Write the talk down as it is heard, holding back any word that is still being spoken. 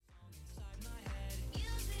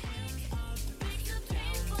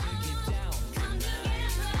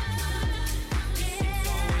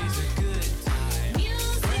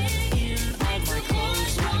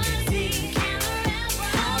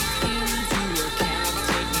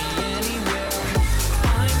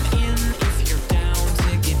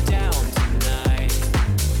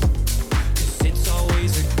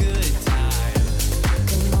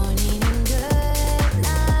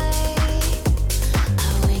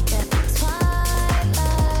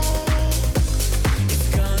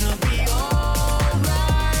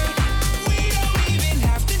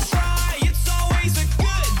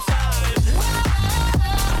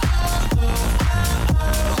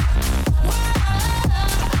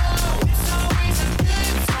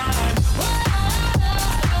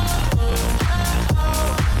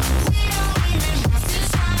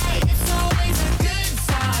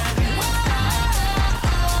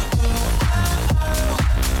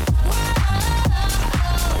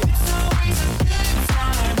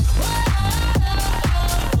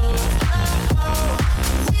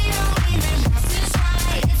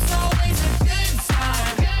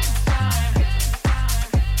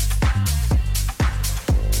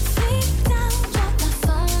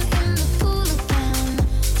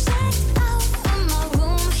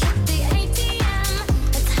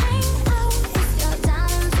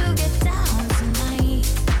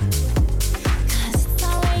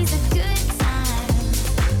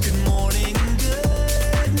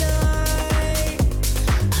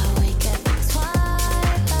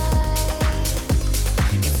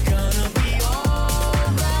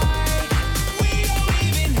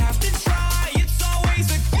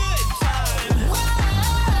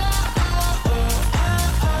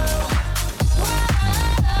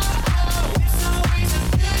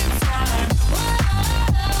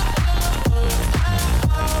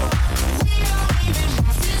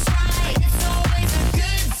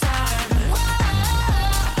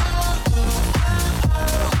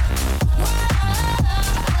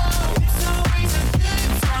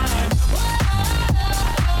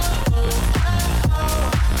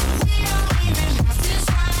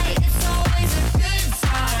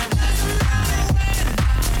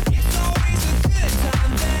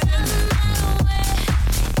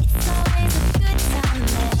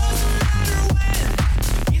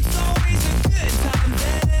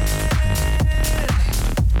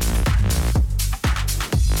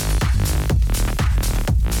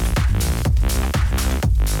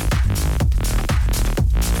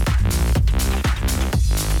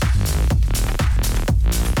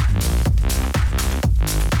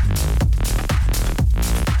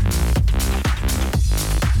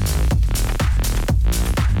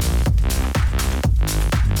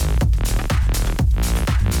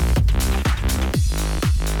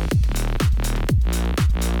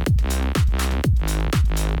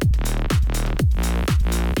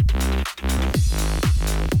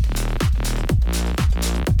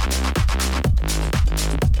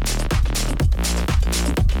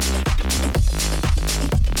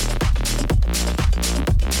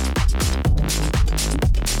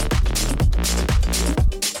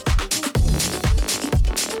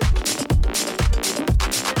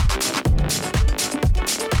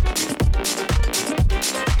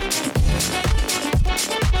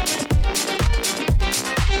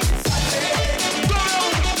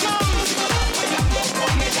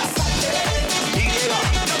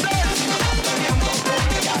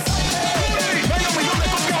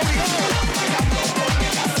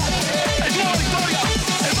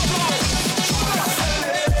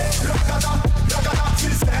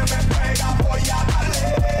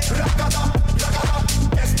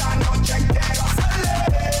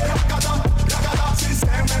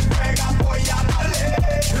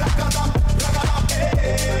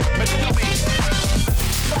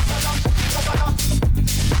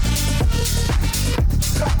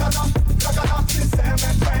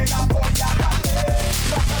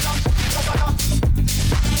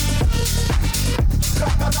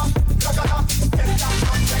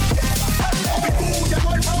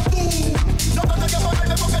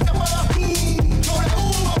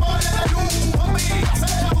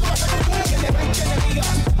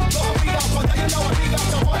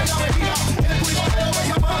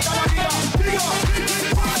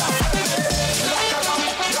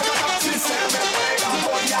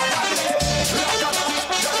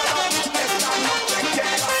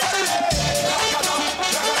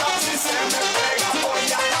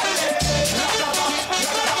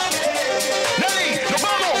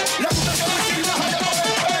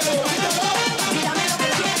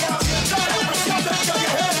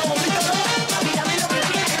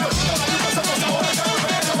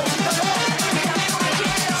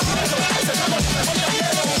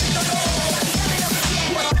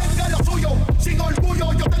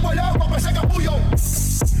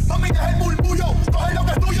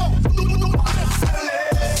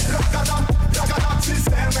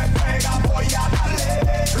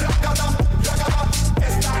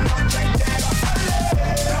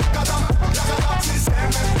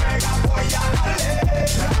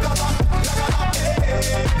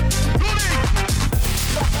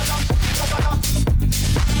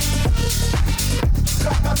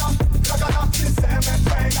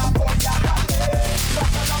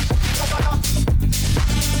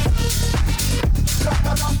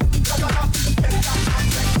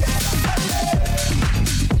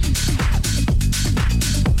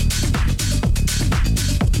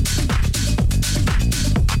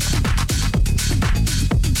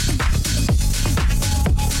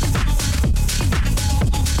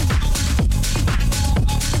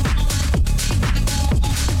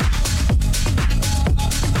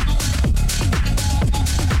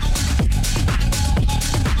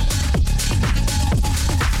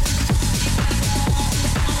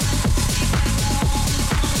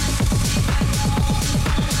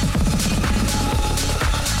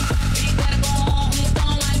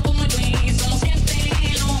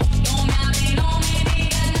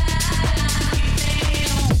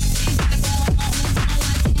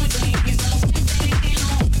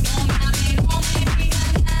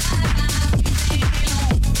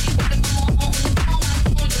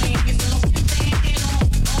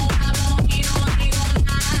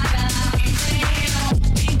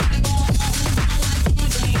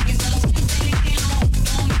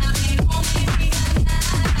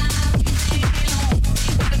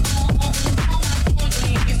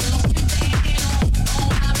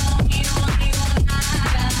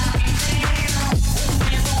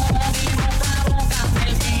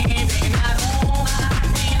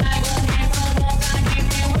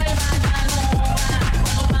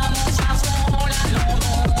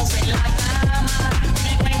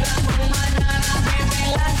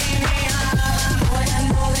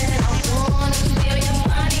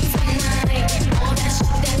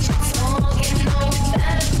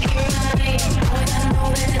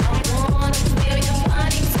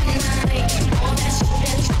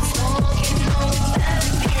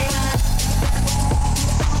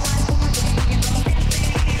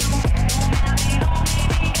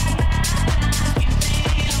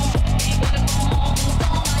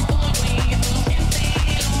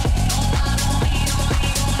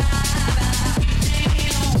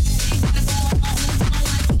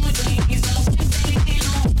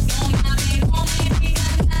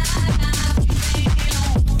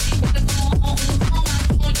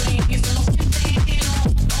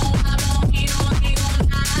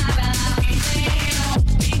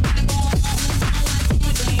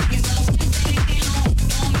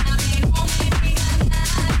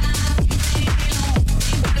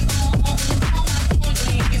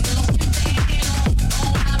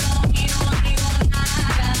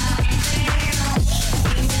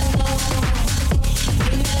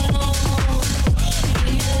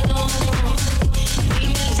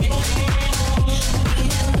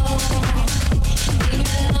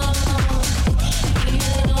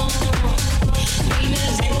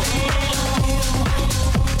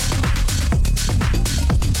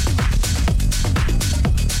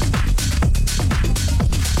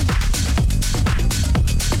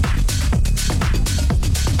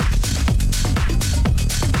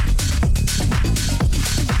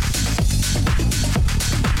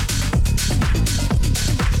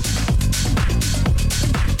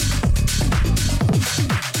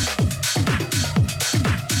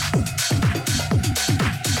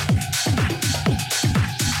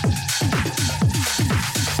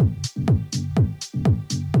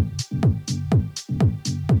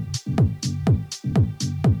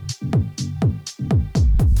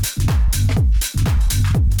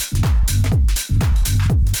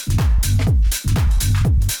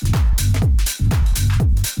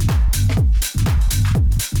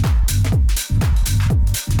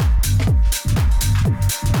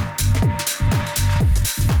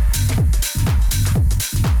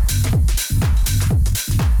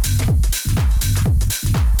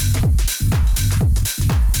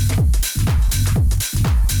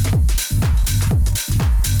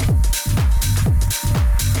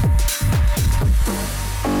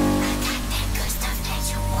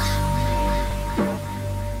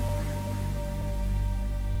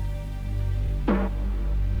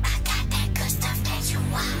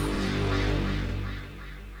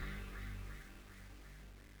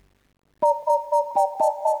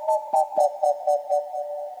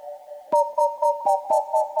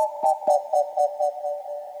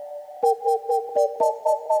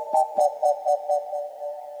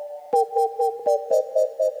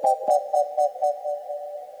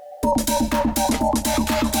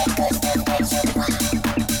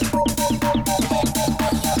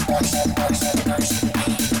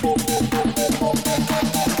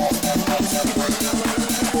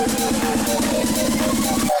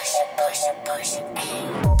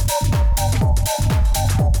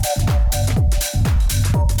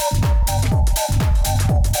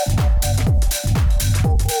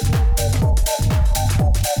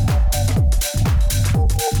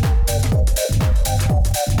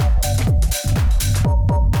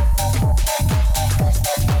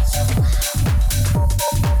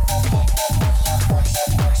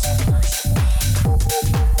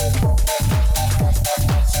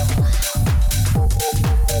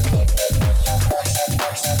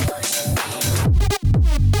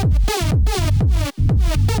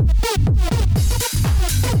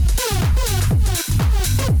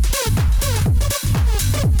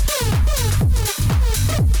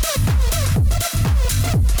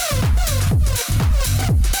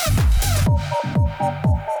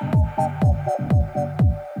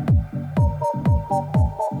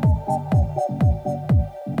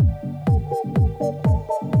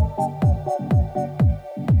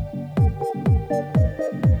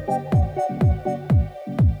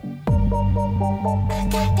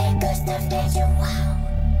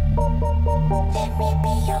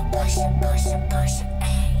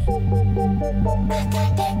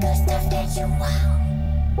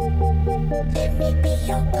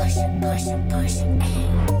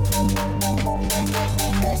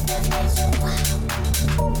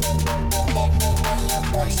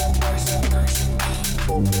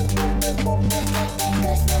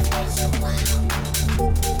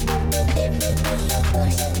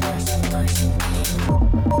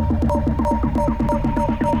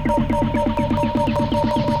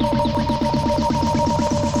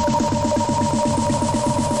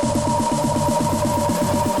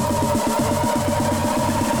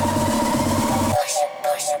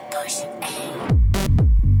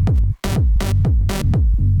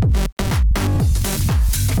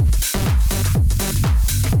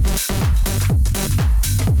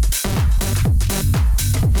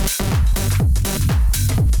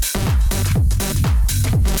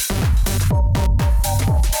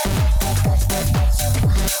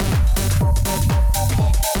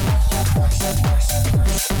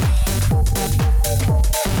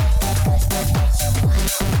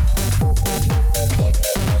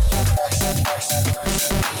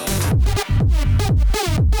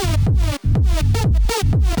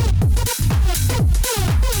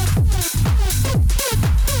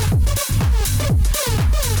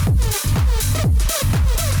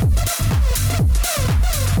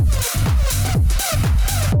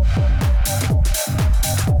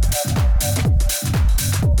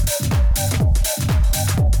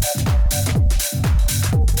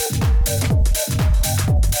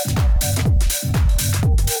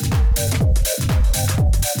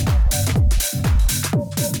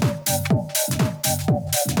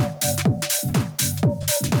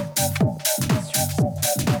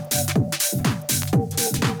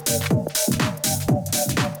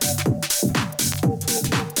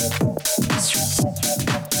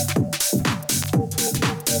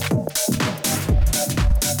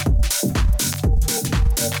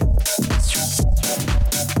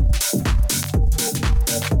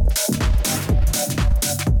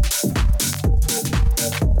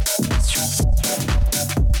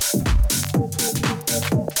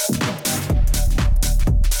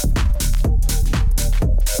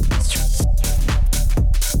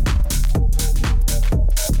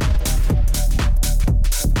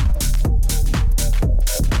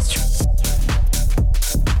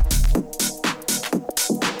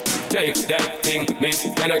shake that thing, miss.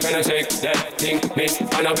 Can I shake that thing, miss?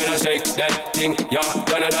 And I better shake that thing, yeah.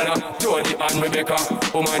 Donna, Jody and Rebecca,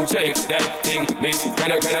 woman shake that thing, miss.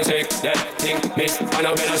 Can I shake that thing, miss? And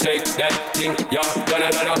I better shake that thing, yeah. Donna,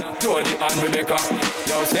 Jody and Rebecca.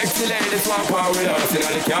 Yo, sexy ladies want war with us, inna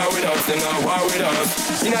the car with us, them not war with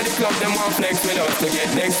us. Inna the club, them want flex with us, to get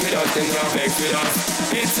next with us, them not vex with us.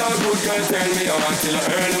 It's a good girl, turn me on till I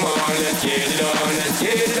earn them on. Let's get it on, let's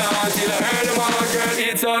get it on till I earn them on, girl.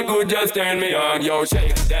 It's all good, just turn me on. Yo,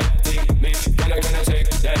 shake that thing, miss. Gonna shake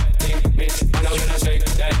that thing, miss. And I'm gonna shake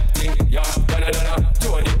that thing, yeah. Gonna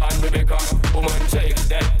Jody and Rebecca, woman shake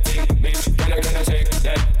that thing, miss. Gonna shake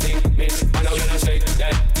that thing, miss. And I'm gonna shake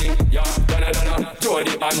that thing, yeah. Gonna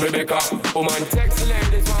Jody and Rebecca, woman sexy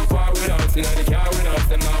ladies want war with us. Inna the car with us,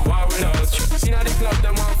 them not war with us. Inna the club,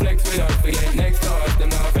 them want flex with us. We get next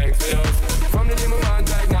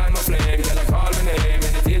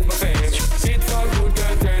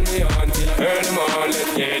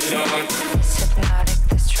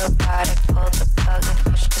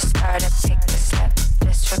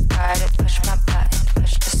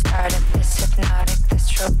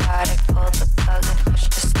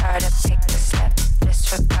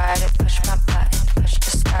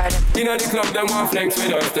club, them want flex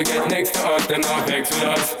with us. To get next to us, them not vex with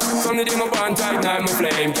us. From the day my bond tight, night my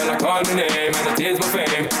flame. Girl, I call my name and it is my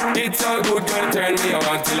fame. It's all good, girl, turn me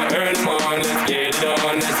on till I earn them on. Let's get it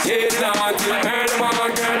on, let's get it on till I earn them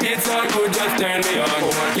on. Girl, it's all good, just turn me on.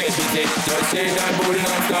 Oh my, get me sick, just shake that booty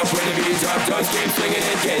non-stop. When the beat drop, just keep swinging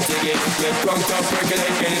it, get jiggy. Get drunk up,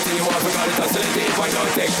 percolate anything you want. Forgot it, oscillate it, but don't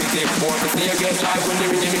take pity. Want to see you get live when the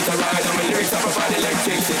rhythm is a ride. And my lyrics are provide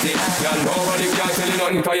electricity. Girl, nobody can tell you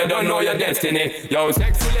nothing, cause you don't know your destiny. Yo,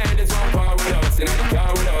 sexy ladies want power with us. In the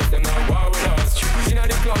car with us, them not war with us. In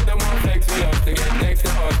the club, them want flex with us. To get next to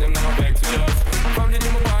us, them not vex with us. From the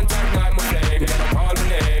day my bond tight, night my flame. Girl, I call my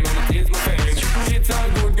name and it is my fame. It's all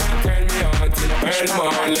good, girl, turn me on till I earn them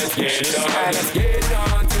on. Let's get it on, let's get it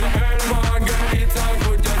on till I earn them on. Girl, it's all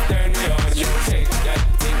good, just turn me on. You shake that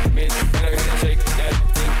thing, miss, and I'm gonna shake that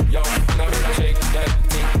thing. Yo, and I'm gonna shake that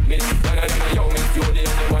thing, miss, and I'm gonna, yo, miss, you're the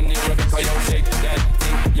only one in Rebecca. Yo, shake that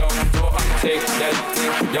thing, yo, so I'm gonna shake that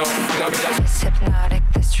thing, yo, and I'm gonna. This hypnotic,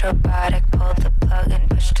 this robotic, pull the plug and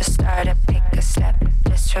push to start it, pick a step,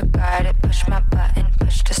 disregard it, push my button,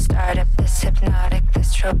 push to start it. This hypnotic,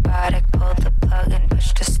 this robotic, pull the plug and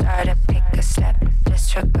push to start it, pick a step,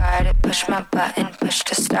 disregard it, push my button, push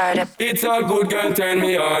to start it. It's all good, girl, turn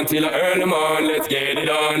me on till I earn them on. Let's get it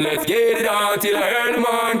on, let's get it on till I earn them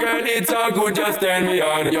on. Girl, it's all good, just turn me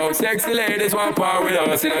on. Yo, sexy ladies want power with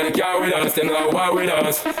us. In the car with us, them not war with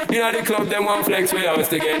us. In the club, them want flex with us.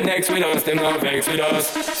 To get next with us, them not vex with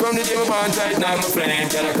us. From the day my bond tight, now my flame.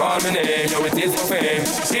 Can I call my name? Yo, it is my fame.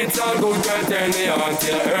 It's all good, girl, turn me on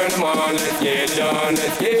till I earn them on. Let's get it on,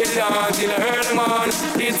 let's get it on till I earn them on.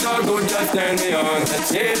 It's all good, just turn me on.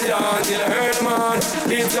 Let's get it on till I earn them on.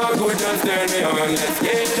 It's all good, just turn me on. Let's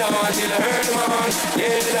get it on till I earn them on.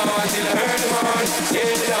 Get it on till I earn them on.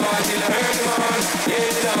 Get it on till I earn them on. Get it on till I earn them on. Get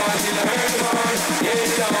it on till I earn them on. Get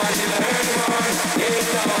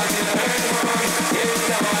it on till I earn them on. Get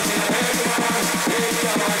it on till I earn them on. Get it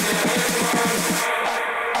on till I earn them on.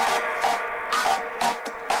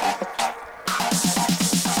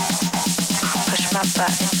 Push my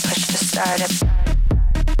button, push to start it.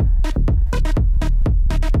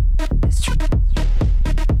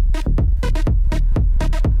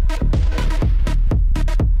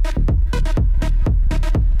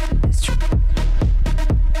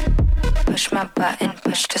 Push my button,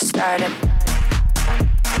 push to start it.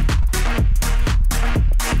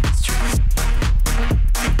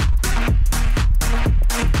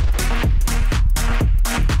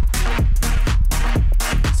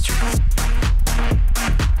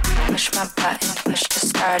 Push my button, push to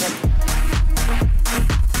start it.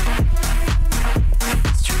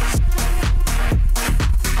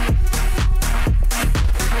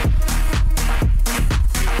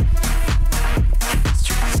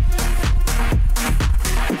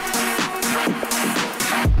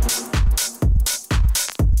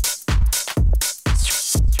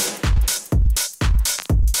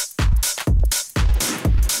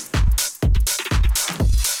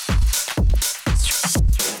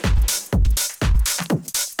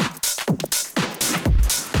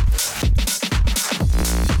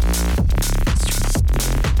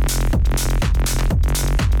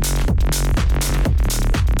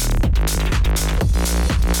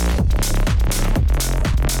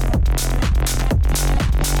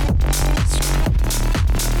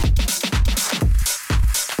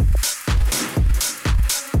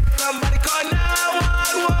 Somebody call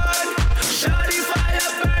 911. Shawty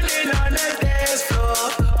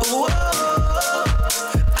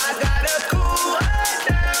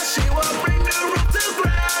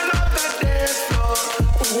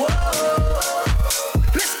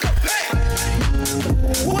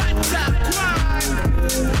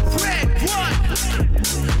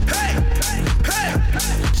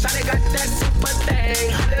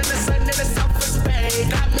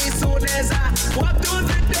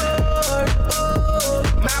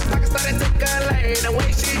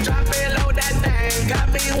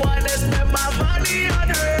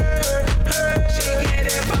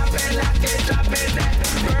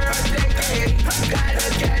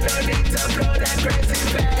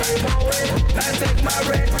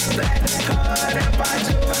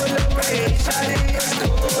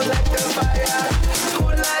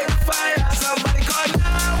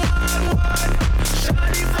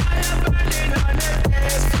fire burning on the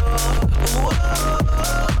dance floor.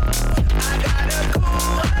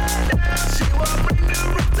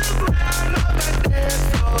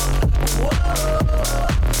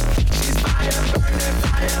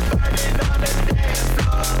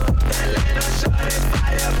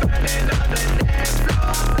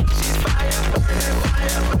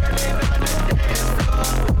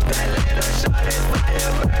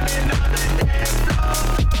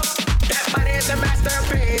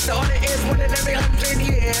 surface. All it is one in every 100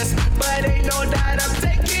 years. But ain't no doubt I'm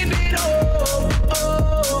taking it all.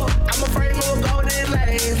 Oh, I'm afraid more golden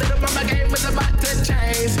lanes. Little mama game was about to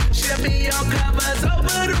change. She'll be on covers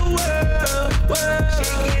over the world. She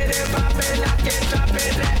get it poppin', lock it, drop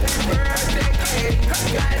it, that birthday cake.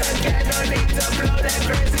 Got a candle, need to blow that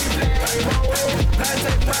crazy flame. I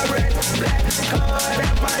take my red, black card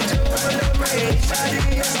and my jewelry. Shawty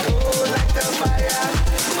is cool like the fire,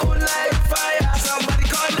 cool like fire. Somebody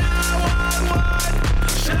call 911.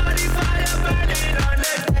 Shawty fire burning on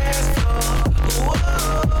the dance floor. Whoa,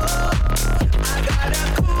 I gotta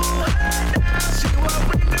cool her down. She won't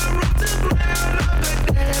bring the roof to ground on the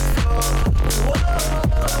dance floor. Whoa,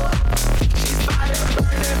 she's fire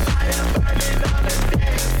burning on the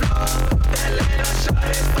dance floor. That little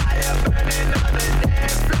shorty fire burning on the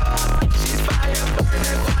dance floor. She's fire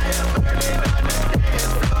burning on the dance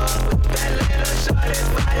floor. That little shorty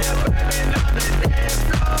fire burning on the dance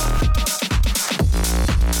floor.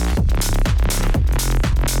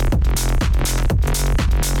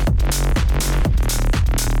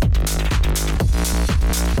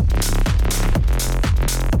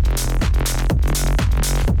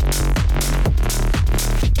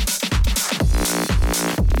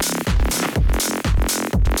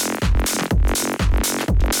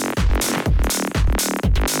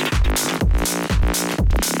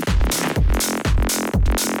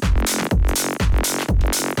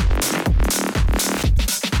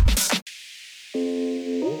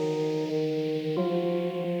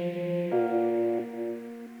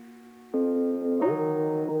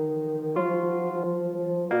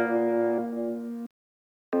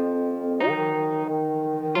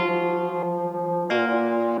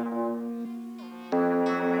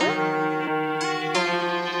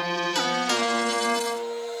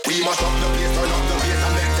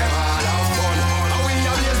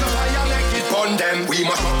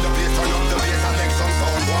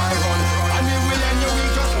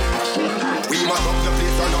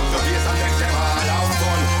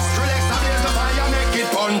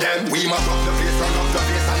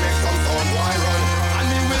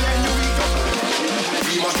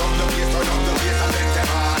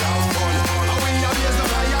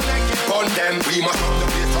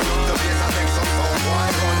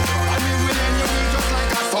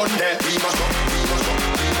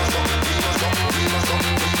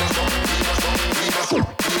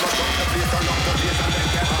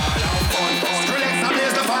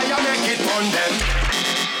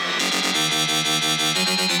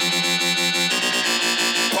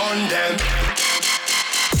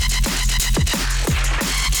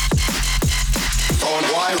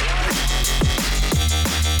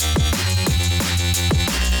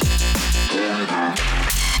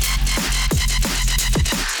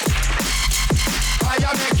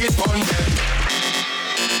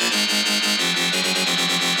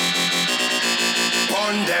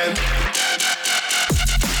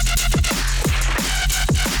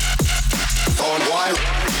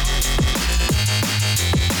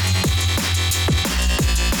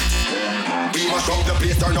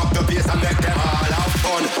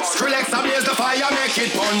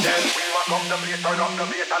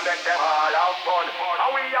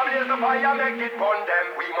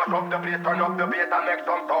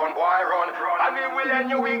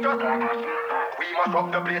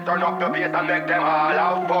 Turn up the bass and make them all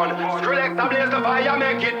have fun. Skrillex ablaze the fire,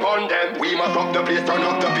 make it pun them. We must up the place, turn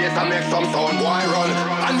up the bass and make some sound, boy run.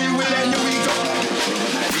 And we will end the week up.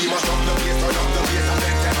 We must up the place, turn up the bass and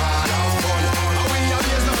make them all have fun. And we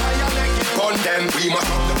ablaze the fire, make it pun them. We must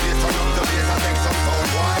up the place, turn up the bass and make some sound,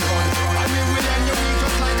 boy run. And we will end the week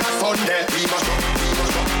just like a Sunday. We must up, we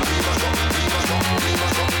must up, we must up, we must up, we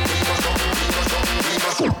must up, we must up, we must up, we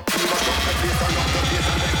must up, we must up the place, turn up the bass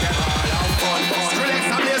and make them all have fun. Skrillex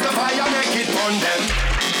ablaze the fire, make it pun them.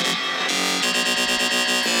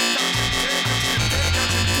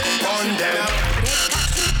 Pun them.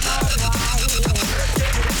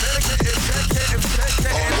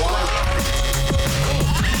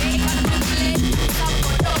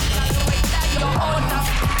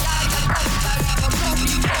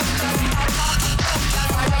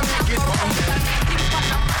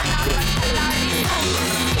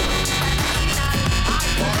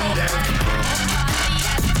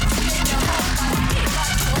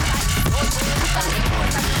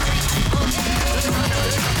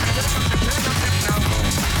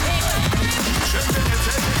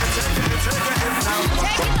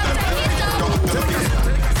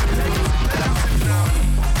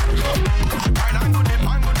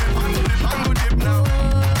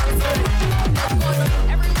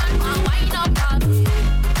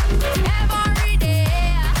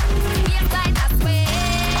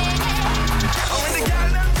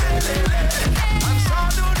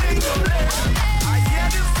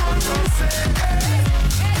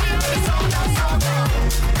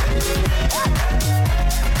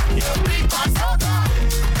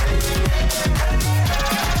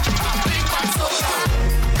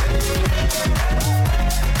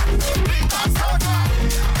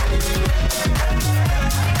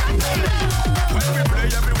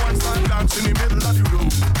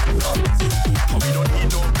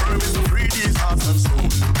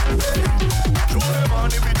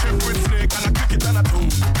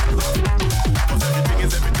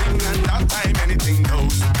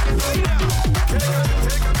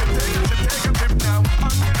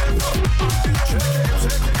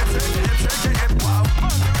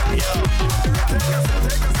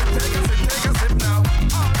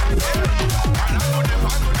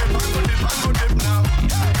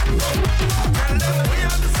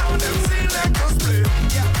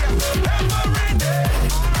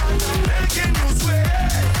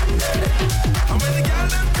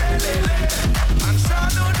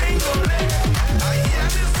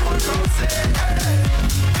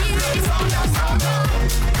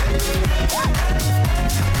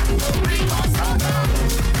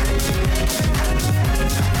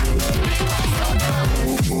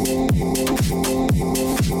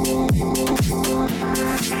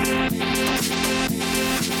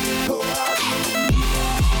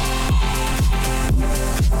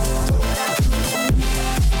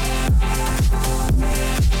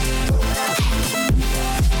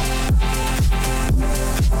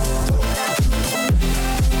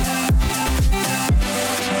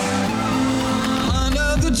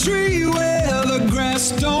 tree where the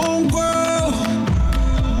grass don't grow.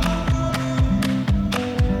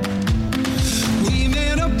 We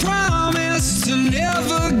made a promise to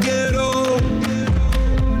never get old.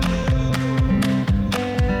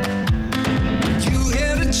 You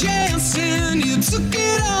had a chance and you took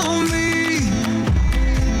it on me.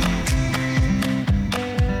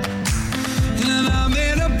 And I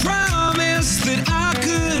made a promise that I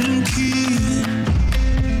couldn't keep.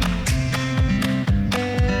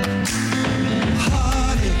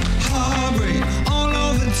 Heartbreak all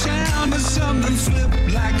over town, but something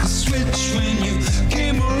flipped like a switch when you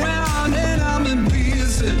came around, and I'm in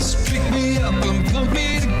pieces. Pick me up and pump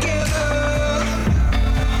me together.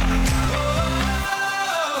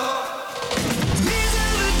 These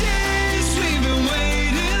are the days we've been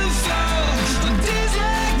waiting for. On days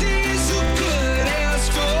like these, who could ask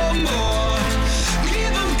for more?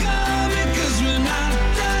 Keep them coming, 'cause we're not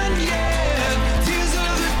done yet. These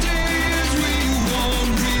are the days we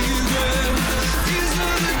won't regret. These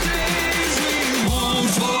are the days we won't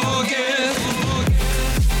forget.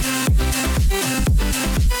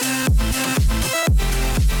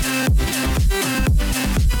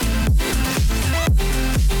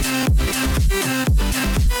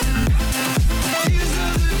 These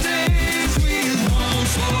are the days we won't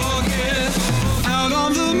forget. Out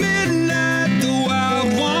on the midnight, the wild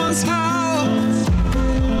ones howl.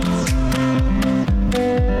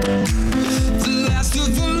 The last of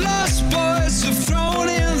the lost boys have thrown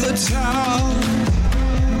in the towel.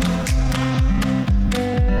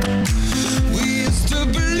 We used to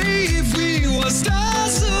believe we were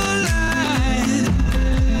stars aligned.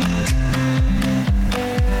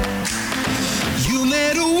 You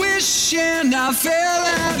made a wish and I fell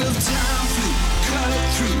out of time. Flew, cut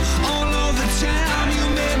through all over town. You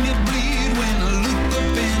made me bleed when I looked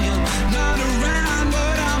up and you're not around,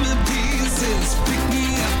 but I'm in pieces. Pick me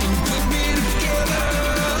up and put me together.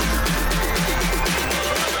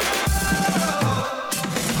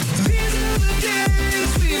 These are the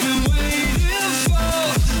days we've been waiting for.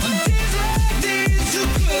 On days like these, who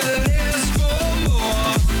could ask for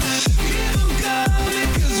more? Keep them coming,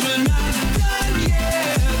 'cause we're not done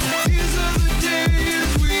yet. These are the days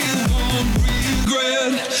we won't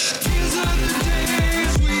regret. These are the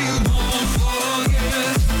days we won't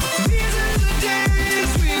forget. These are the days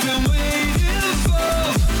we've been waiting for.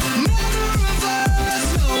 Neither of us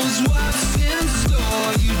knows what's in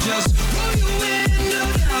store. You just roll your window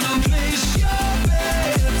down and place your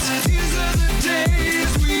bets. These are the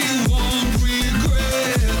days we won't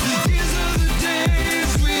regret. These are the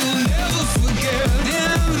days we'll never forget.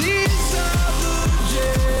 And these are the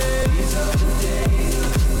days.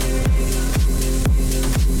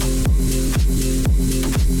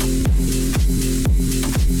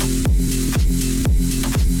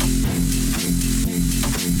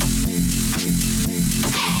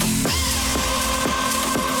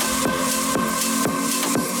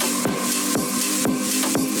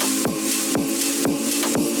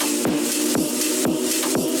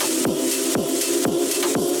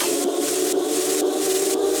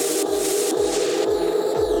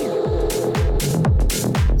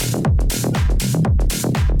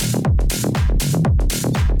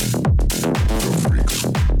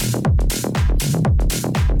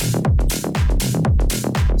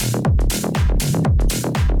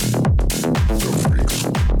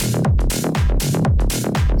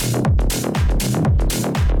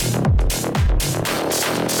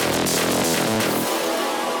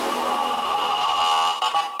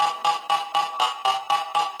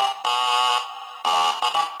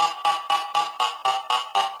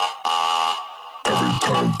 Every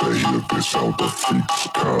time they hear this sound, the freaks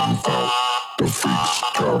come out. The freaks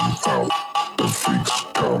come out. The freaks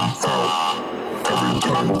come out. Every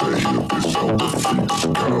time they hear this sound, the freaks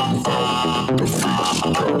come out. The freaks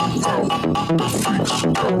come out. The freaks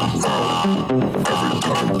come out. Every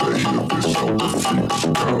time they hear this sound, the freaks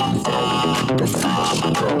come out. The freaks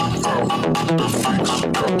come out. The freaks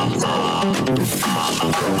come out. The freaks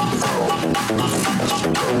come out. The freaks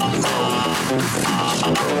come out. The freaks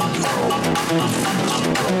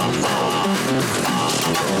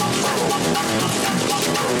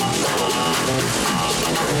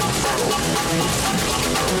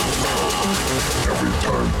Every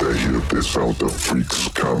time they hear this sound, the freaks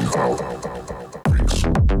come out. Freaks.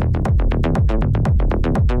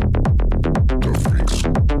 The freaks.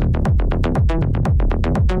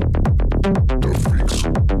 The freaks.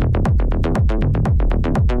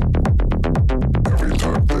 Every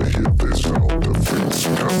time they hear this sound, the freaks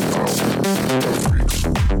come out. The freaks.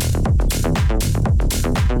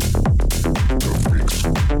 The freaks.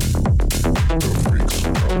 The freaks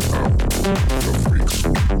come out. The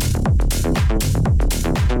freaks.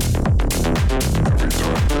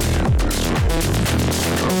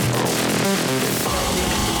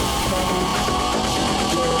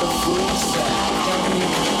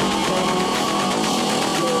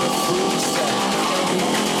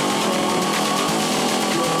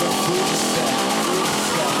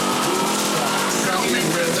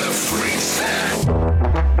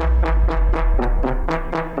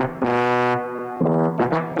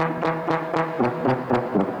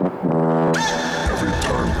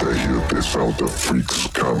 this out, the freaks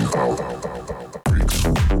come out. Freaks.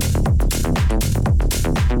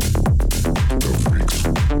 The freaks.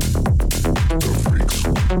 The freaks.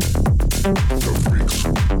 The freaks.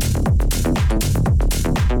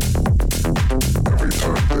 Every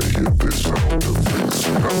time they hear this sound, the freaks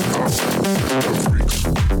come out. The freaks.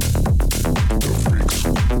 The freaks.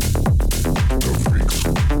 The freaks.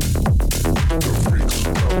 The freaks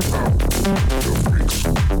come out. The freaks.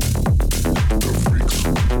 The freaks.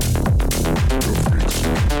 The freaks.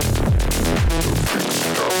 The freaks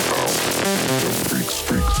come out. The freaks,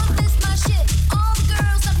 freaks, freaks. This my shit. All the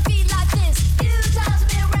girls on the beat like this. Few times I've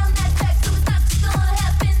been around that track, so it's not just gonna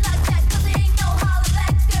happen like that. 'Cause there ain't no holler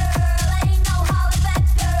back girl, ain't no holler back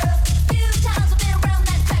girl. Few times I've been around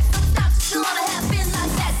that track, so it's not just gonna happen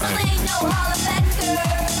like that. 'Cause there ain't no holler back girl,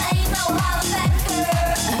 ain't no holler back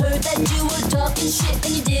girl. I heard that you were talking shit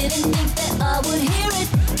and you didn't think that I would hear it.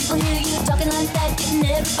 People hear you talking like that, getting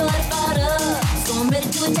everybody fired up. So I'm ready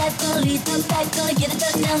to attack, gonna lead the pack, gonna get a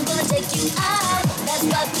touchdown, gonna take you out. That's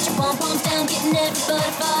right, put your pom-poms down, getting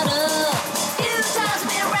everybody fired up. Few times I've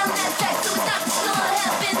been around that track, so it's not just gonna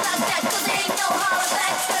happen like that. 'Cause there ain't no holler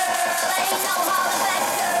back girl, ain't no holler back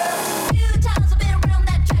girl. Few times I've been around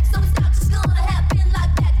that track, so it's not just gonna happen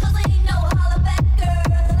like that. 'Cause there ain't no holler back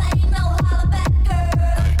girl, ain't no holler back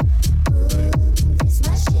girl. It's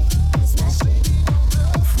my shit, it's my shit.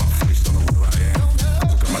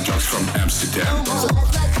 My drugs from Amsterdam. So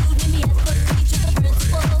that's like you need me as for the teacher, the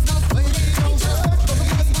principals, no student teacher. Both of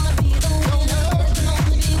us wanna be the winner, there can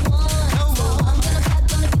only be one.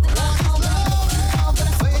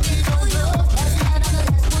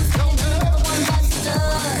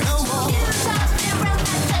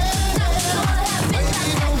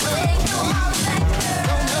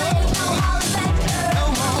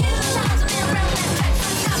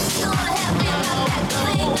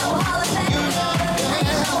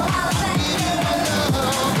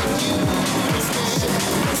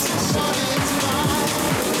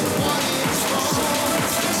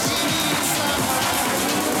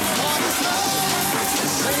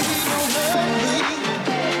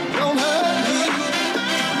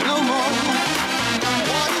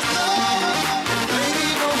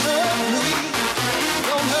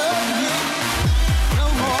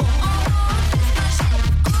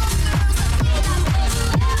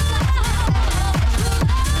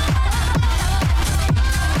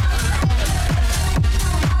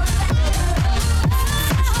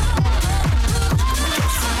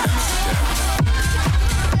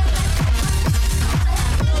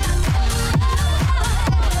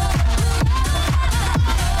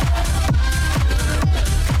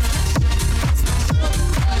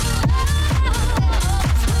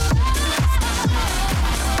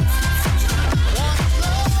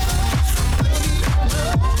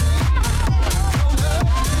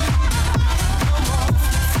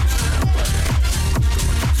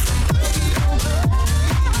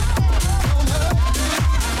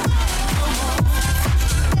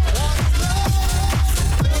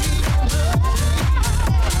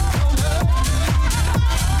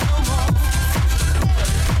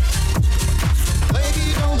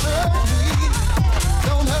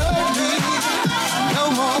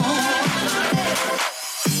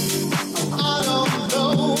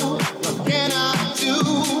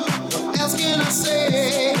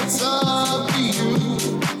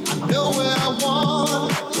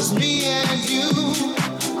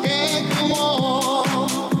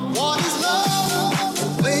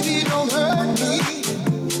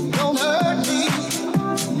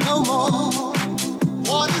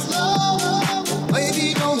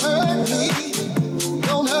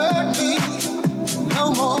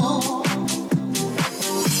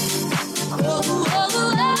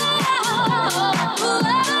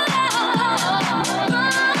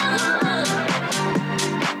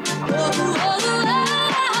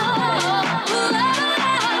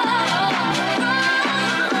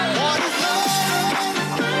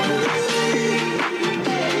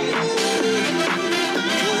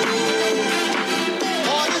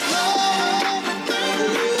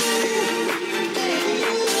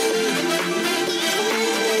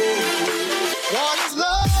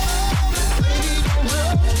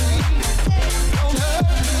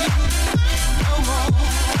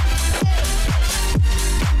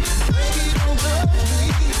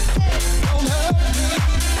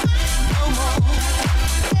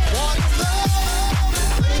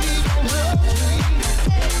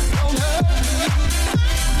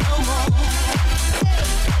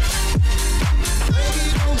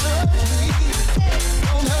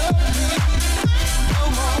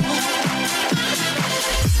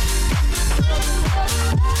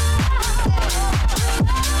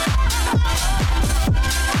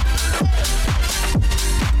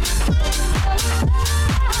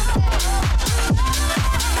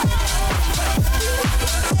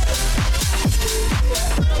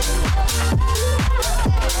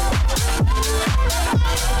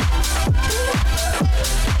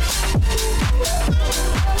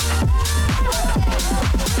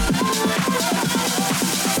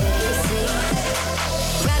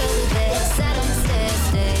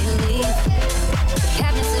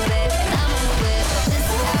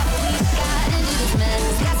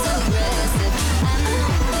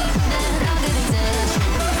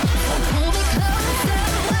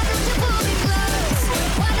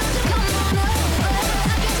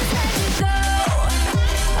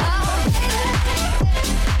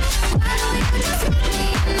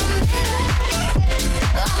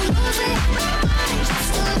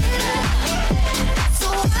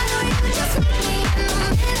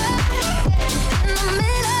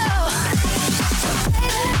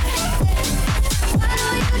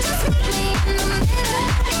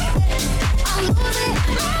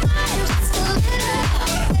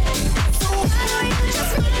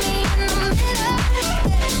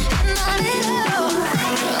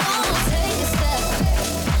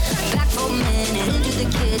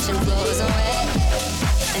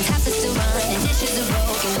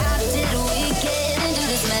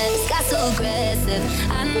 so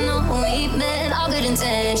aggressive. I know we meant all good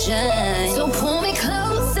intentions. So pull me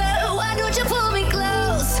close.